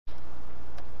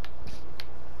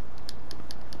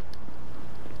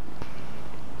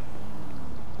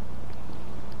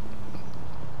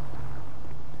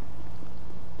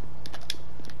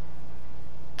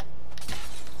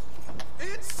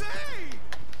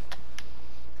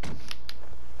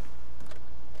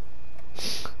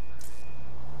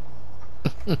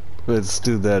Let's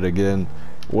do that again.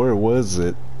 Where was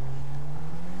it?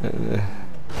 I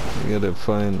gotta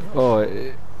find. Oh,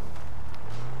 I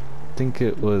think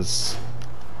it was.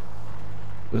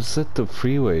 Was it the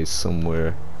freeway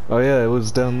somewhere? Oh yeah, it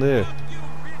was down there.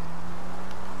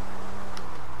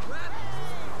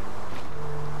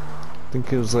 I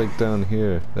think it was like down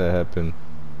here that happened.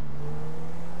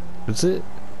 Was it?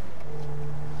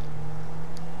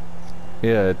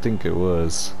 Yeah, I think it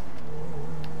was.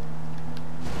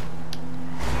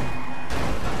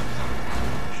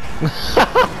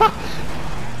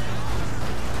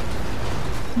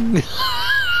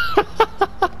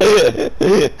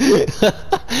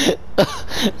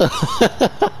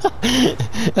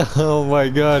 Oh my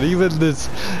god, even this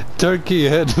turkey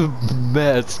head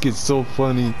mask is so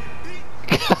funny.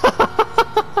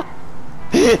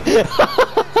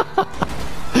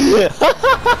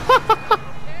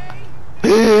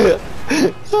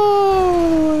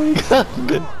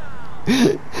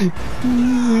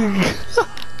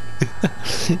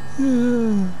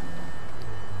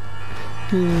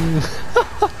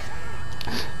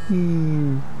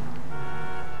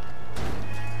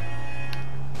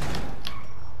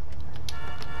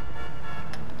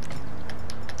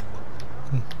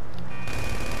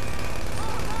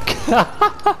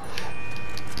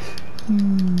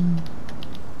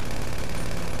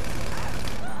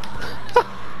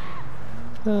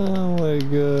 Oh my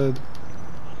god.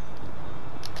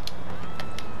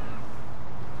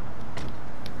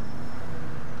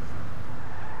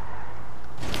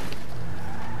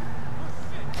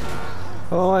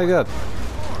 Oh my god.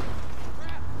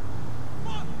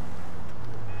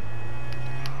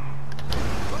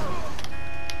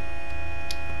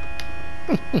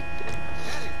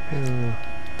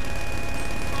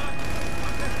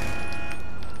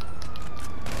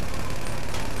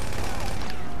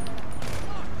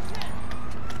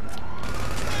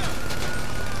 Oh my god.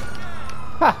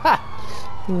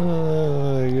 Oh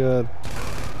my god.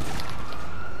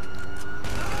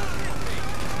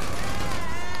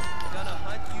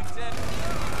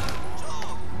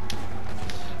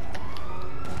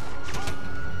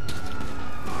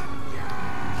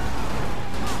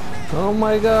 Oh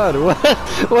my god,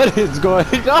 what is going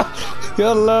on?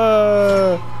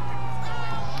 Hello.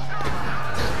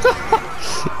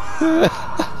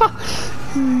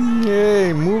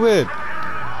 Hey, move it.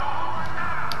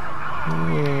 Oh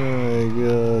my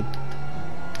god.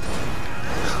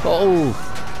 Oh.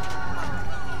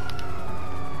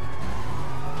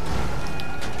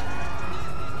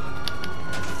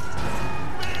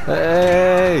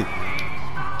 Hey.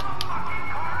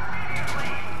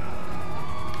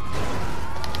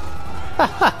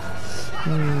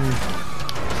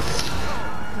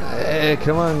 Hey,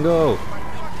 come on, go.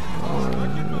 Oh my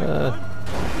god.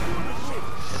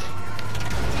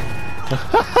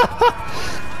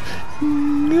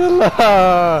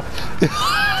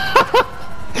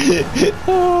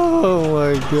 Oh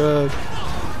my god.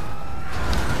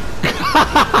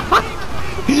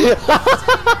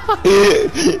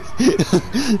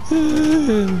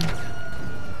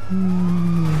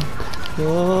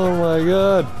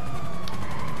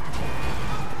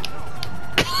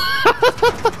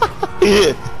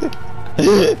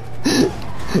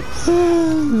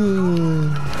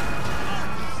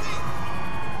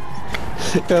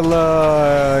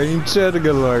 Hello,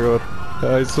 incercalagot.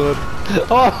 I saw.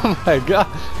 Oh my god.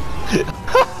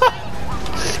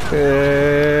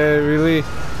 Really?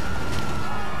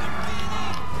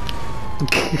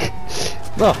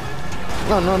 No.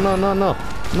 No, no, no, no, no.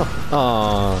 No.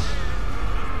 Oh.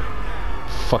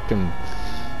 Fucking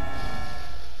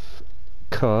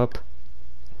cop.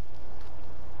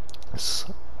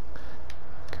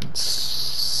 Can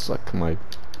suck my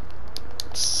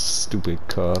stupid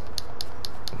cop.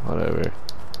 Whatever.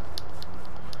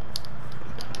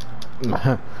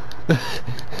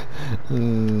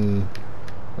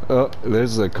 Oh,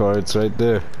 there's the car. It's right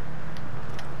there.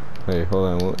 Hey,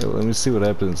 hold on. Let me see what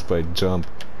happens if I jump.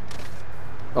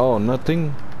 Oh,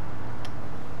 nothing?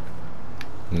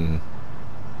 Alright,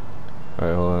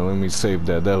 hold on. Let me save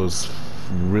that. That was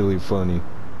really funny.